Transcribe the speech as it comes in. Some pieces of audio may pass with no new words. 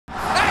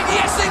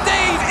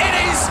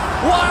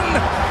1,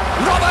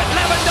 Robert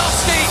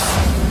Lewandowski.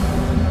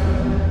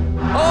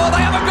 Oh, they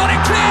haven't got it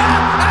clear,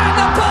 and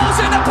the ball's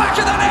in the back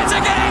of the net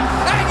again.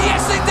 And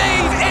yes,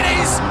 indeed, it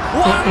is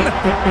 1,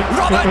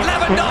 Robert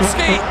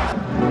Lewandowski.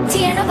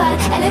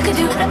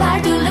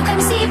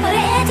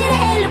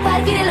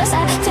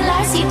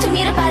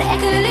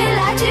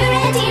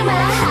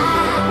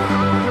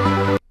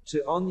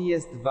 Czy on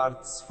jest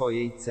wart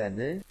swojej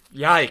ceny?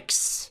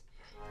 Yikes.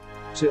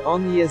 Czy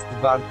on jest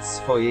wart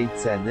swojej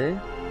ceny?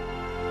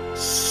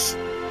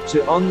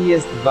 Czy on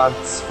jest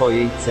wart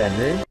swojej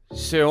ceny?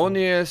 Czy on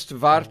jest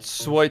wart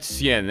swojej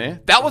ceny?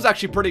 That was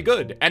actually pretty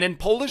good. And in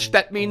Polish,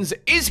 that means,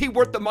 is he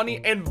worth the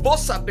money? And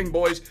what's happening,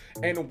 boys?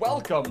 And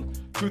welcome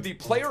to the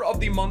Player of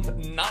the Month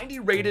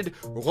 90 rated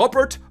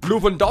Robert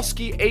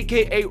Lewandowski,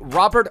 aka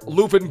Robert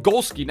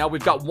Lewandowski. Now,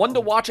 we've got one to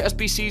watch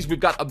SBCs, we've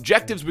got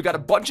objectives, we've got a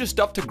bunch of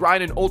stuff to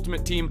grind in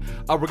Ultimate Team.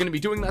 We're going to be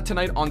doing that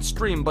tonight on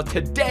stream, but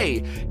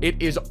today it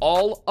is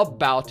all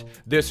about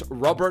this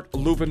Robert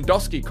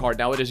Lewandowski card.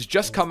 Now, it has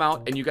just come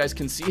out, and you guys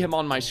can see him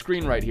on my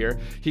screen right here.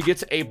 He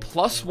gets a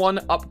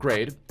 +1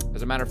 upgrade.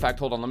 As a matter of fact,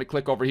 hold on, let me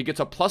click over. He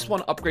gets a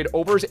 +1 upgrade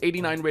over his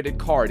 89 rated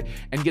card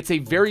and gets a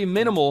very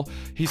minimal.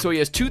 So he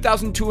has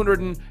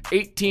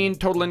 2,218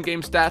 total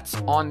in-game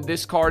stats on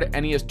this card,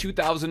 and he has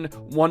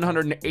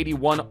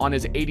 2,181 on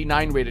his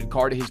 89 rated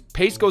card. His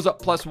pace goes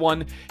up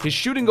 +1, his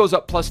shooting goes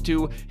up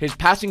 +2, his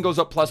passing goes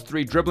up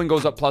 +3, dribbling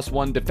goes up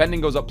 +1,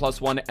 defending goes up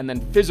 +1, and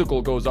then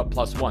physical goes up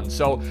 +1.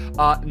 So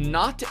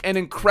not an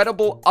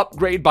incredible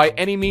upgrade by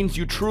any means.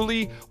 You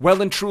truly,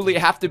 well and truly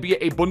have to be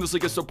a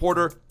Bundesliga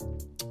supporter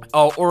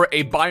or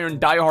a Bayern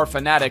diehard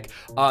fanatic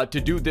to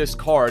do this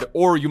card,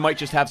 or you might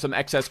just have some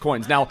excess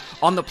coins. Now,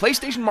 on the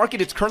PlayStation market,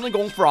 it's currently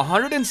going for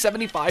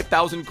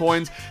 175,000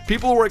 coins.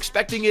 People were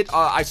expecting it.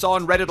 I saw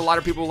on Reddit a lot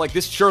of people were like,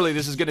 surely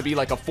this is going to be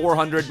like a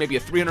 400, maybe a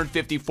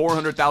 350,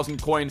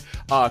 400,000 coin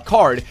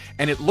card,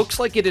 and it looks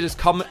like it has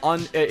come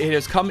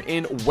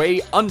in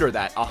way under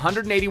that.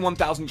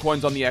 181,000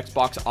 coins on the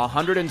Xbox,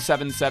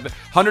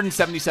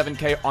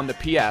 177k on the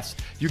PS.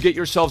 You get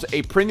yourselves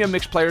a premium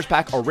mixed players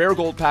pack, a rare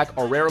gold pack,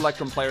 a rare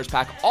Electrum players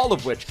pack, all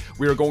of which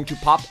we are going to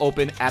pop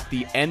open at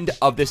the end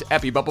of this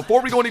epi. But before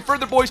we go any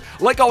further, boys,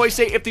 like I always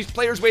say, if these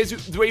players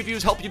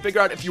reviews help you figure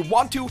out if you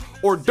want to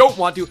or don't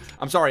want to,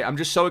 I'm sorry, I'm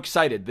just so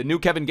excited. The new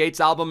Kevin Gates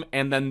album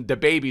and then the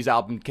Babies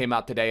album came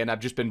out today, and I've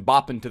just been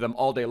bopping to them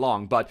all day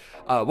long. But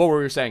what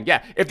were we saying?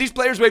 Yeah, if these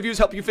players reviews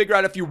help you figure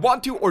out if you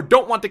want to or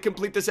don't want to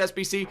complete this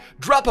SBC,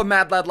 drop a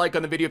mad lad like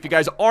on the video. If you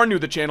guys are new to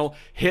the channel,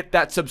 hit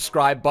that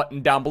subscribe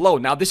button down below.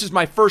 Now, this is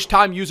my first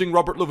time using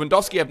Robert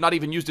Lewandowski. I've not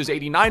even used his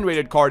 89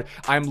 rated card.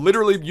 I'm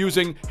literally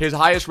using his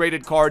highest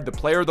rated card, the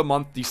Player of the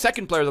Month, the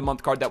second Player of the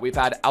Month card that we've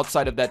had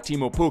outside of that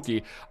Timo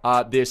Pukki,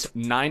 this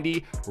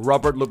 90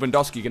 Robert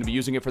Lewandowski. Going to be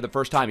using it for the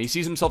first time. He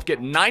sees himself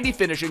get 90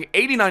 finishing,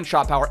 89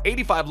 shot power,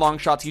 85 long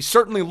shots. He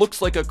certainly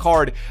looks like a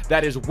card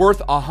that is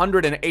worth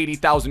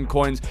 180,000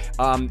 coins.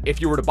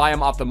 If you were to buy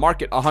him off the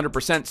market,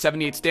 100%,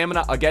 78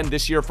 stamina. Again,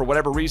 this year, for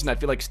whatever reason, I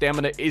feel like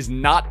stamina is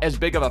not as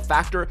big of a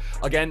factor.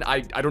 Again, I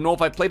don't know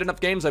if I've played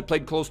enough games. I've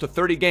played close to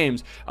 30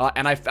 games,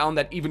 and I found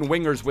that even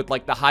wingers with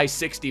like the high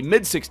 60,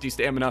 mid 60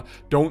 stamina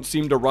don't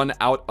seem to run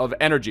out of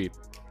energy.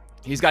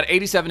 He's got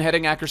 87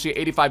 heading accuracy,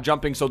 85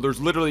 jumping, so there's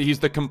literally, he's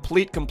the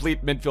complete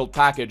midfield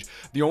package.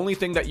 The only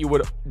thing that you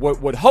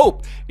would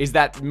hope is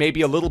that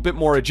maybe a little bit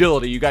more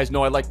agility. You guys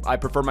know I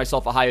prefer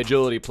myself a high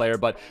agility player,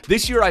 but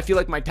this year I feel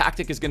like my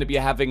tactic is going to be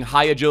having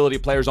high agility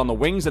players on the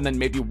wings, and then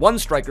maybe one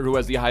striker who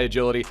has the high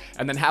agility,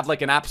 and then have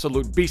like an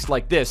absolute beast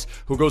like this,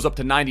 who goes up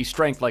to 90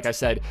 strength, like I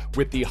said,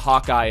 with the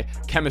Hawkeye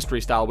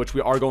chemistry style, which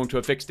we are going to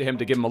affix to him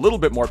to give him a little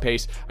bit more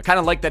pace. I kind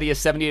of like that he has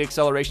 78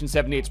 acceleration,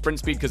 78 sprint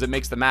speed, because it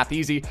makes the math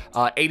easy.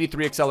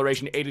 83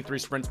 acceleration, 83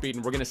 sprint speed,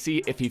 and we're going to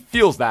see if he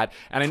feels that.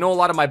 And I know a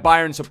lot of my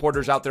Bayern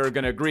supporters out there are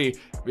going to agree.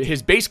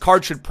 His base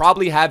card should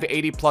probably have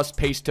 80 plus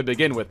pace to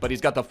begin with, but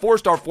he's got the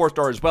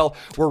 4-star as well.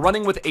 We're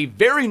running with a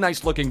very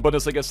nice looking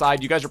Bundesliga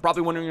side. You guys are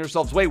probably wondering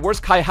yourselves, wait, where's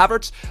Kai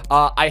Havertz?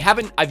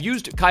 I've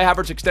used Kai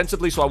Havertz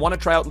extensively, so I want to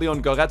try out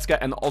Leon Goretzka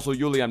and also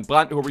Julian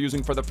Brandt, who we're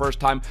using for the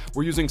first time.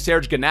 We're using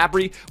Serge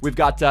Gnabry. We've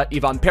got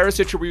Ivan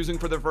Perisic, who we're using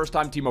for the first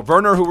time. Timo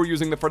Werner, who we're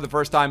using for the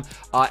first time.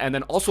 And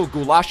then also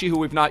Gulashi, who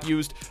we've not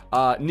used.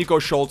 Nico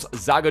Schultz,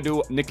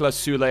 Zagadou, Niklas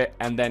Süle,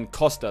 and then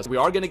Costas. We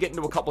are going to get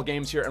into a couple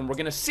games here, and we're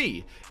going to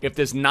see if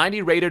this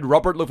 90 rated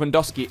Robert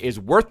Lewandowski is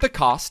worth the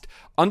cost,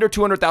 under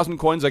 200,000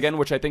 coins again,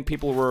 which I think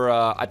people were,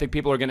 I think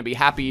people are going to be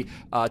happy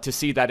to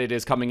see that it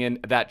is coming in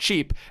that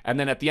cheap. And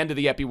then at the end of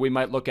the epi, we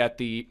might look at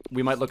the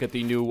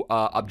new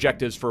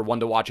objectives for one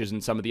to watches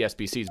and some of the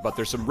SBCs. But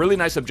there's some really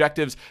nice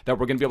objectives that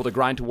we're going to be able to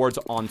grind towards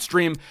on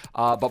stream.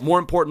 But more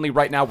importantly,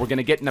 right now we're going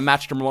to get into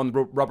match number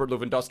 1, Robert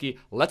Lewandowski.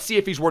 Let's see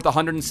if he's worth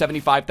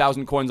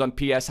 175,000 coins on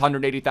PS,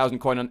 180,000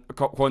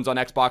 coins on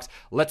Xbox.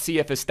 Let's see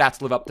if his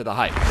stats live up to the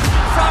hype.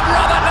 From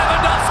Robert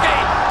Lewandowski,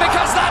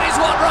 because that is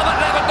what Robert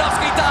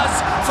Lewandowski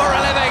does for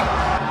a living.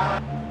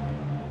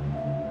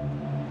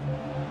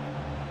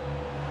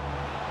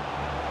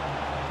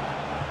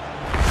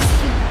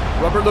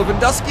 Robert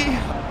Lewandowski?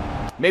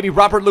 Maybe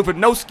Robert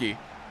Lewandowski.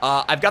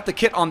 I've got the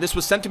kit on. This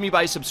was sent to me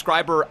by a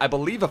subscriber, I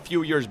believe, a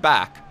few years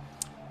back.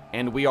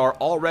 And we are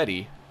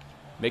already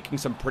making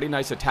some pretty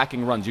nice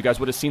attacking runs. You guys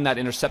would have seen that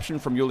interception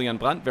from Julian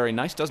Brandt. Very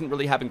nice. Doesn't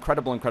really have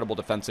incredible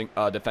defending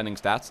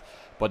stats.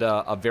 But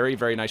a very,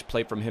 very nice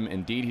play from him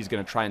indeed. He's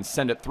going to try and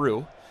send it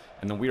through.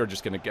 And then we are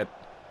just going to get...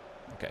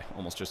 Okay,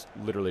 almost just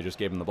literally just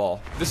gave him the ball.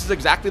 This is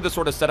exactly the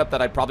sort of setup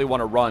that I'd probably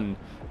want to run.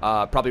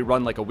 Probably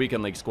run like a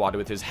weekend league squad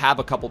with, is have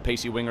a couple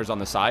pacey wingers on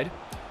the side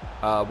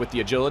with the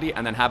agility,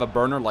 and then have a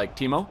burner like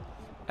Timo,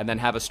 and then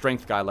have a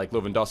strength guy like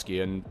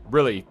Lewandowski. And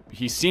really,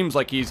 he seems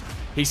like he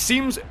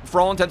seems,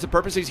 for all intents and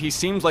purposes, he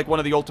seems like one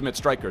of the ultimate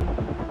strikers.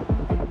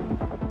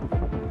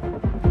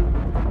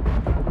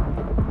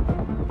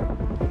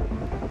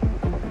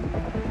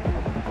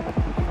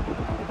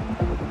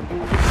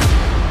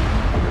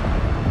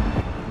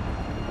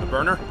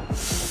 Burner.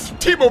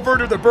 Timo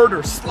Werner the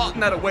burner, slotting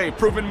that away,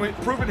 proving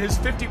his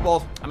 50,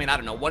 well, I mean, I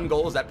don't know, 1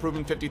 goal, is that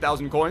proving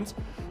 50,000 coins?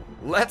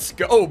 Let's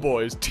go,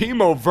 boys.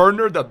 Timo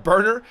Werner the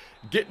burner,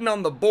 getting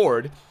on the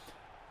board.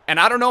 And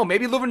I don't know,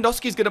 maybe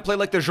Lewandowski's going to play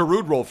like the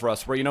Giroud role for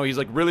us, where, you know, he's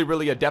like really,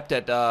 really adept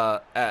at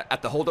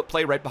the hold-up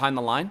play right behind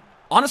the line.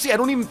 Honestly, I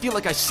don't even feel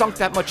like I sunk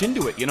that much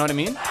into it, you know what I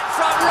mean? From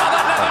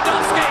Robert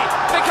Lewandowski,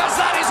 because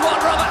that is what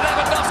Robert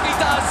Lewandowski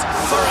does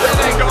for a living.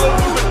 There we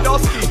go,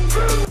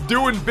 Lewandowski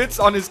doing bits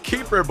on his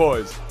keeper,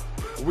 boys.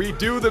 We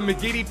do the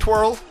McGeady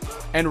twirl,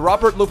 and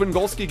Robert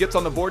Lewandowski gets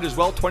on the board as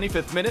well.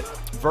 25th minute.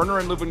 Werner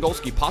and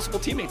Lewandowski, possible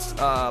teammates,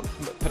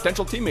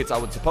 potential teammates, I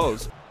would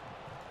suppose.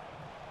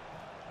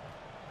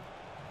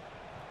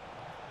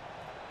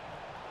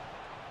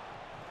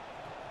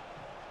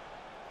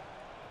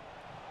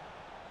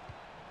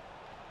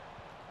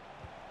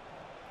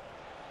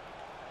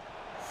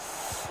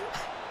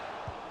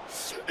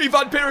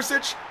 Ivan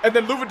Perisic, and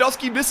then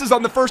Lewandowski misses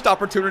on the first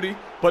opportunity,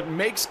 but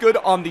makes good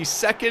on the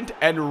second,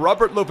 and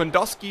Robert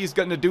Lewandowski is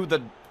going to do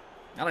the,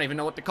 I don't even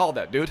know what to call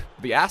that, dude.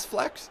 The ass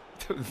flex?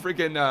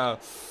 Freaking,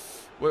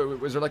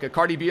 was there like a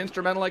Cardi B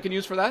instrumental I can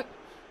use for that?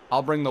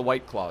 I'll bring the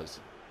White Claws.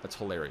 That's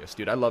hilarious,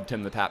 dude. I love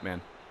Tim the Tap Man.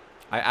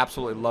 I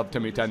absolutely love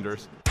Timmy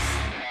Tenders.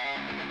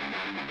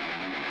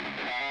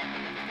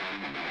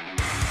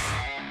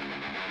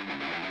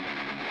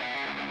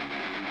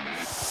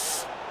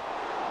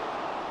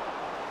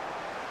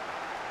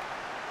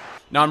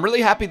 Now, I'm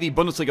really happy the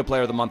Bundesliga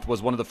Player of the Month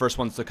was one of the first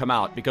ones to come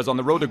out, because on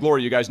the road to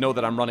glory, you guys know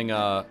that I'm running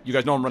a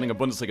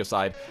Bundesliga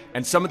side,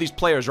 and some of these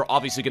players are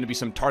obviously going to be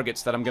some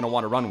targets that I'm going to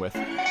want to run with.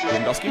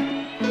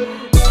 Lewandowski.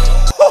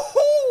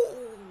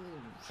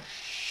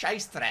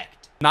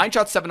 Scheissdrecht. 9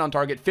 shots, 7 on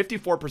target,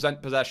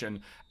 54%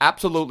 possession,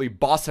 absolutely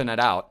bossing it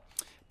out.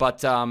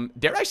 But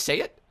dare I say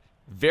it?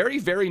 Very,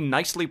 very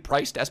nicely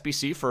priced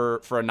SBC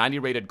for a 90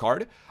 rated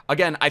card.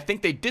 Again, I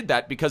think they did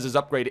that because his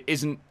upgrade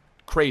isn't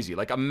crazy.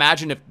 Like,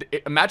 imagine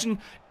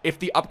if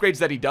the upgrades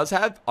that he does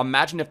have,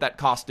 imagine if that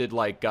costed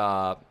like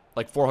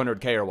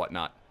 400k or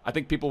whatnot. I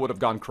think people would have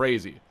gone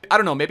crazy. I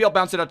don't know, maybe I'll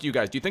bounce it out to you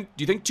guys. Do you think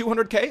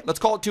 200k? Let's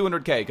call it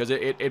 200k, because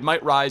it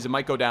might rise, it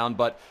might go down,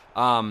 but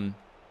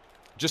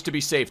just to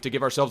be safe, to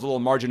give ourselves a little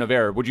margin of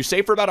error, would you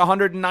say for about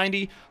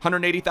 190,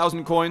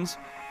 180,000 coins,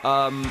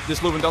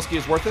 this Lewandowski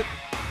is worth it?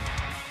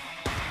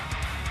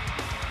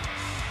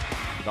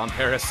 Ivan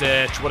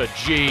Perisic, what a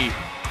G.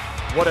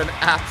 What an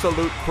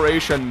absolute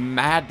Croatian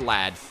mad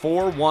lad.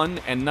 4-1,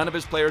 and none of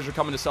his players are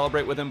coming to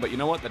celebrate with him, but you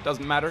know what? That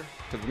doesn't matter,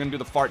 because we're going to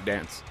do the fart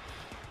dance.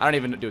 I don't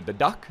even know, dude. The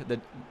duck?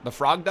 The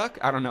frog duck?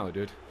 I don't know,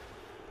 dude.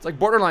 It's like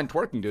borderline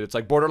twerking, dude. It's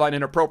like borderline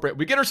inappropriate.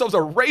 We get ourselves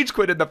a rage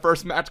quit in the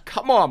first match.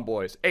 Come on,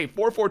 boys. Hey,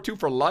 4-4-2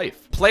 for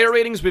life. Player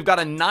ratings, we've got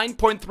a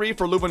 9.3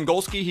 for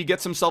Lewandowski. He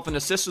gets himself an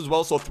assist as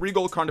well, so 3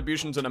 goal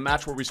contributions in a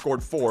match where we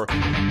scored 4.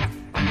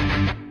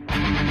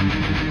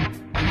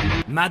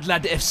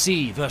 Madlad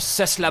FC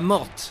versus La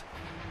Mort,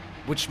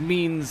 which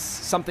means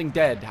something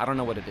dead. I don't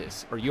know what it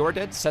is. Or you're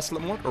dead? C'est la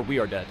mort? Or we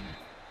are dead?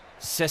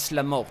 C'est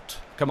la mort.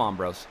 Come on,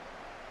 bros.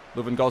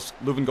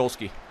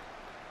 Lewandowski.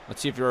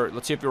 Let's see if you're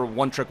a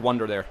one-trick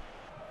wonder there.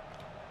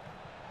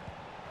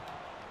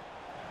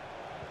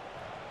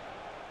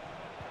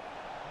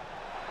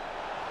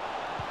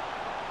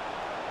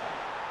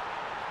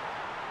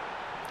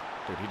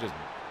 Dude, he just...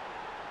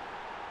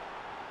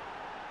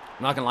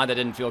 I'm not gonna lie, that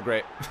didn't feel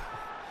great.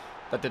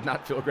 That did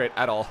not feel great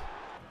at all.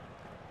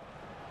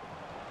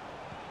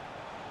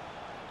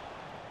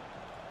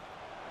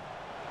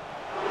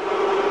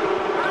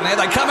 And there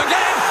they come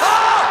again.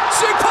 Oh,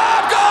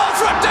 superb goal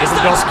from distance.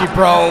 Lewandowski,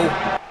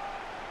 bro.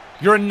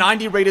 You're a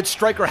 90 rated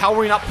striker. How are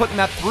we not putting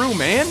that through,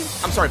 man?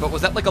 I'm sorry, but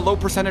was that like a low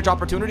percentage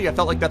opportunity? I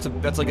felt like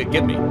that's like a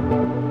give me.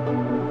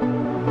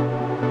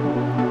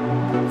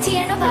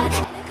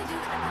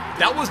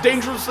 That was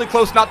dangerously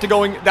close not to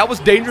going. That was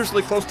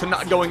dangerously close to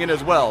not going in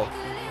as well.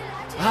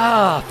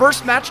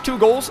 First match, 2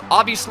 goals.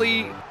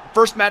 Obviously,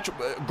 first match,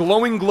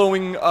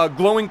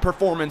 glowing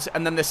performance,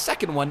 and then the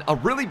second one, a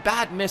really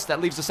bad miss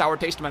that leaves a sour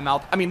taste in my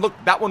mouth. I mean, look,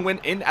 that one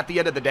went in at the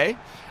end of the day,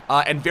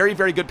 and very,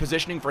 very good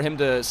positioning for him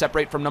to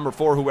separate from number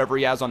 4, whoever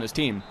he has on his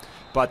team.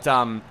 But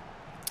I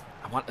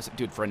want,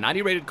 dude, for a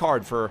 90 rated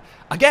card, for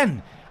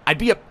again,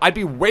 I'd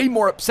be way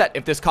more upset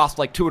if this cost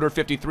like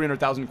 250,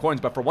 300,000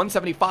 coins, but for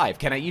 175,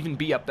 can I even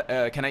be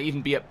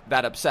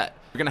that upset?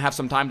 You're gonna have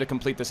some time to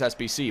complete this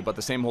SBC, but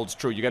the same holds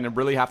true. You're gonna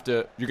really have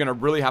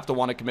to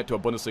want to commit to a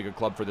Bundesliga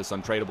club for this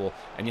untradeable,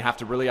 and you have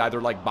to really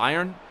either like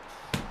Bayern,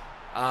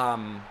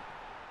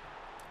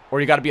 or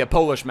you got to be a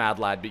Polish mad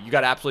lad, but you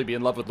got to absolutely be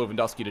in love with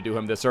Lewandowski to do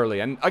him this early.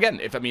 And again,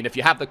 if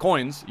you have the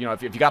coins, you know,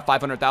 if you got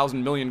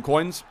 500,000 million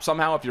coins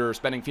somehow, if you're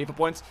spending FIFA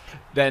points,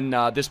 then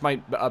this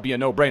might be a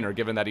no-brainer,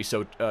 given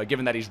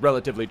that he's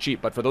relatively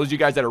cheap. But for those of you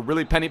guys that are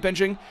really penny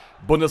pinching,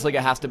 Bundesliga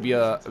has to be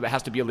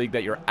a league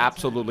that you're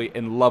absolutely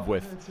in love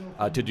with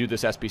to do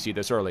this SBC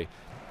this early.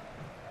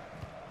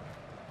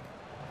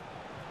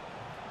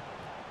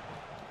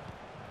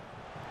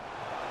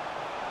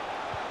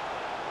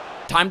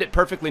 Timed it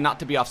perfectly not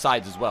to be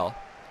offsides as well.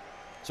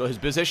 So his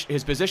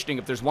positioning,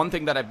 if there's one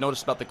thing that I've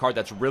noticed about the card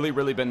that's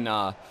really been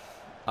a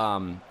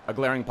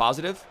glaring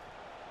positive,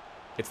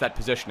 it's that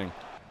positioning.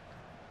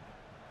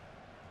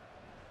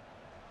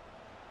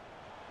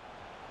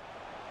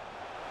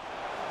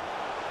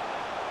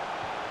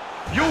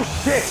 You're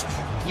shit!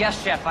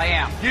 Yes, Chef, I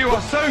am. You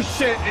are so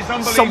shit, it's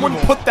unbelievable. Someone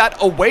put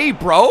that away,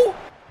 bro!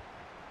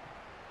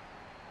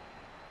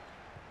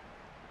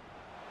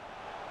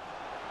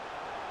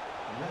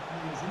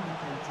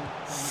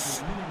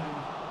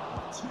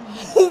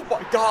 Oh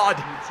my god!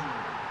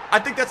 I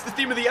think that's the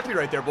theme of the epi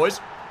right there, boys.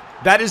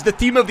 That is the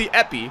theme of the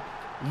epi.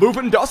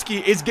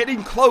 Lewandowski is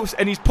getting close,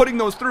 and he's putting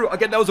those through.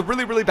 Again, that was a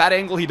really bad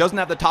angle. He doesn't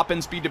have the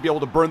top-end speed to be able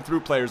to burn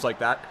through players like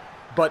that.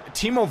 But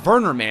Timo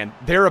Werner, man,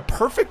 they're a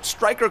perfect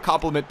striker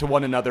complement to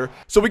one another.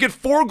 So we get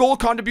 4 goal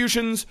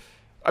contributions.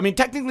 I mean,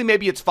 technically,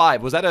 maybe it's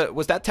 5. Was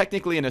that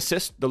technically an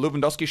assist? The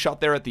Lewandowski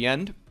shot there at the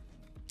end?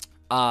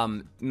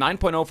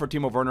 9.0 for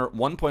Timo Werner,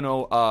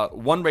 1.0,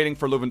 1 rating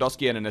for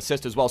Lewandowski, and an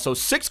assist as well. So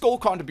 6 goal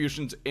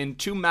contributions in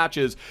 2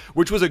 matches,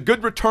 which was a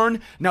good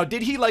return. Now,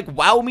 did he like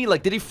wow me?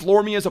 Like, did he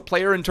floor me as a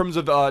player in terms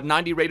of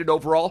 90 rated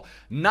overall?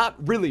 Not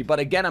really, but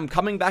again, I'm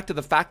coming back to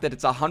the fact that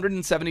it's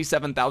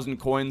 177,000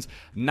 coins.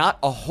 Not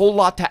a whole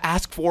lot to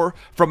ask for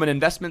from an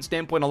investment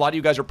standpoint. A lot of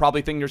you guys are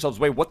probably thinking to yourselves,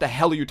 wait, what the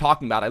hell are you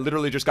talking about? I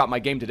literally just got my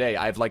game today.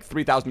 I have like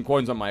 3,000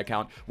 coins on my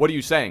account. What are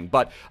you saying?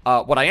 But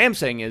what I am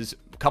saying is,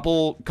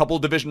 couple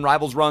division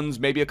rivals runs,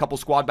 maybe a couple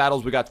squad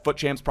battles. We got foot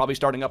champs probably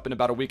starting up in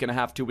about a week and a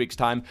half, 2 weeks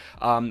time.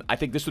 I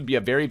think this would be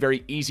a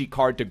very easy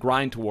card to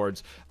grind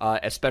towards,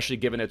 especially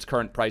given its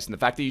current price and the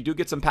fact that you do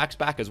get some packs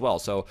back as well.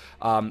 So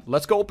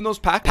let's go open those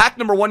packs. Pack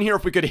number 1 here,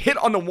 if we could hit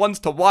on the ones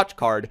to watch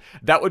card,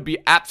 that would be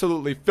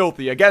absolutely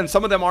filthy. Again,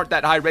 some of them aren't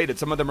that high rated.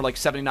 Some of them are like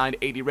 79,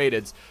 80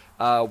 rated.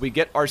 We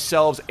get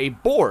ourselves a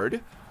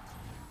board.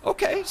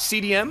 Okay,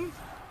 CDM.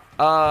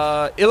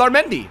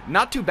 Ilarmendi,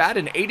 not too bad,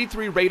 an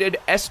 83 rated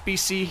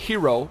SBC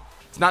hero.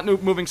 It's not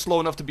moving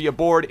slow enough to be a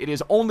board. It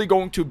is only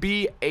going to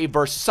be a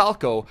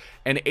Versalco,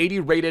 an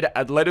 80 rated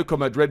Atletico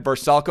Madrid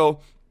Versalco.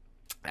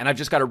 And I've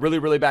just got a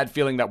really bad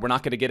feeling that we're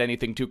not going to get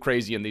anything too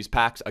crazy in these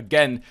packs.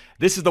 Again,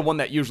 this is the one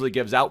that usually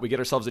gives out. We get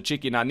ourselves a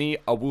Chiki Nani,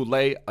 a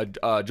Wule,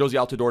 a Josie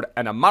Altidore,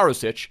 and a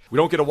Marusic. We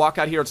don't get a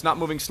walkout here. It's not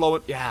moving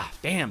slow. Yeah,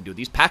 damn, dude,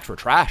 these packs were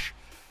trash.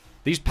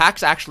 These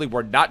packs actually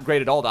were not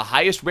great at all. The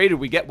highest rated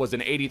we get was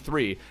an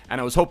 83,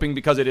 and I was hoping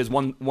because it is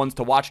ones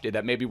to watch day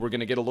that maybe we're going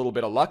to get a little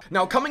bit of luck.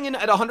 Now, coming in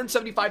at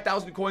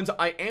 175,000 coins,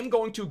 I am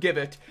going to give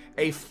it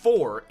a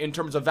 4 in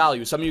terms of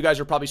value. Some of you guys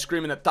are probably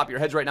screaming at the top of your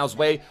heads right now,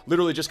 Zway,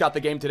 literally just got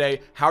the game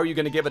today. How are you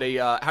going to give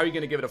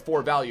it a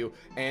 4 value?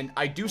 And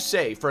I do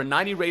say, for a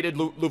 90 rated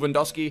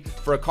Lewandowski,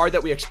 for a card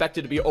that we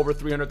expected to be over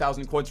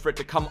 300,000 coins, for it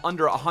to come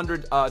under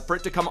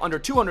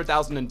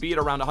 200,000 and be at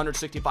around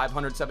 165,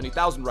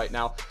 170,000 right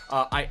now,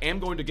 I am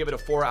going to give it a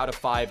 4 out of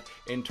 5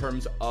 in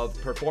terms of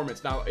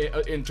performance. Now,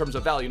 in terms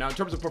of value. Now, in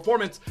terms of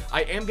performance,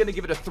 I am going to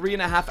give it a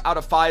 3.5 out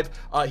of 5.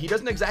 He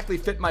doesn't exactly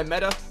fit my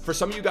meta. For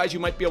some of you guys, you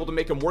might be able to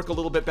make him work a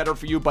little bit better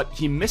for you, but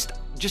he missed,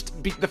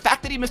 the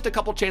fact that he missed a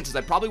couple chances,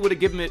 I probably would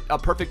have given it a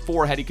perfect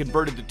 4 had he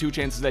converted the 2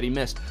 chances that he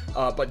missed.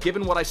 But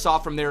given what I saw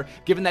from there,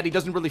 given that he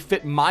doesn't really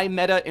fit my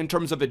meta in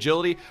terms of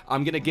agility,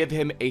 I'm going to give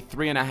him a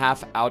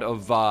 3.5 out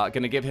of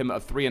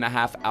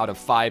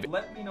 5.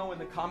 Let me know in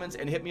the comments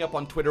and hit me up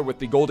on Twitter with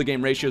the goal to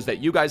game ratios that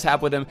you guys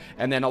have with him,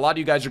 and then a lot of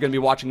you guys are going to be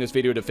watching this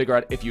video to figure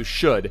out if you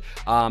should.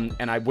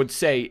 And I would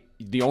say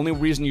the only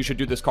reason you should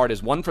do this card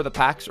is 1, for the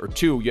packs, or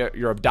 2,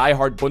 you're a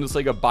diehard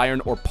Bundesliga,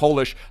 Bayern, or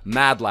Polish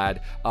mad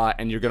lad,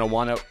 and you're going to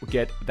want to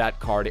get that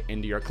card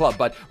into your club.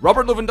 But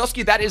Robert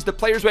Lewandowski, that is the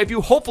player's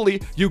review.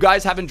 Hopefully, you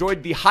guys have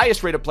enjoyed the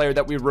highest rated player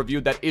that we've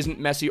reviewed that isn't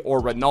Messi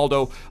or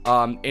Ronaldo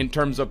in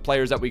terms of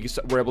players that we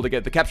were able to get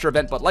at the capture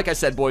event. But like I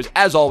said, boys,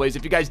 as always,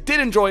 if you guys did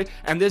enjoy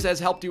and this has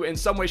helped you in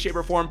some way, shape,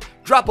 or form,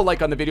 drop a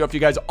like on the video. If you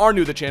guys are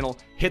new to the channel,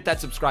 hit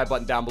that subscribe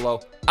button down below.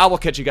 I will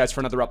catch you guys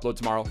for another upload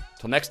tomorrow.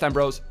 Till next time,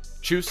 bros.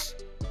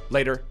 Tschüss.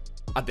 Later.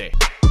 Ade.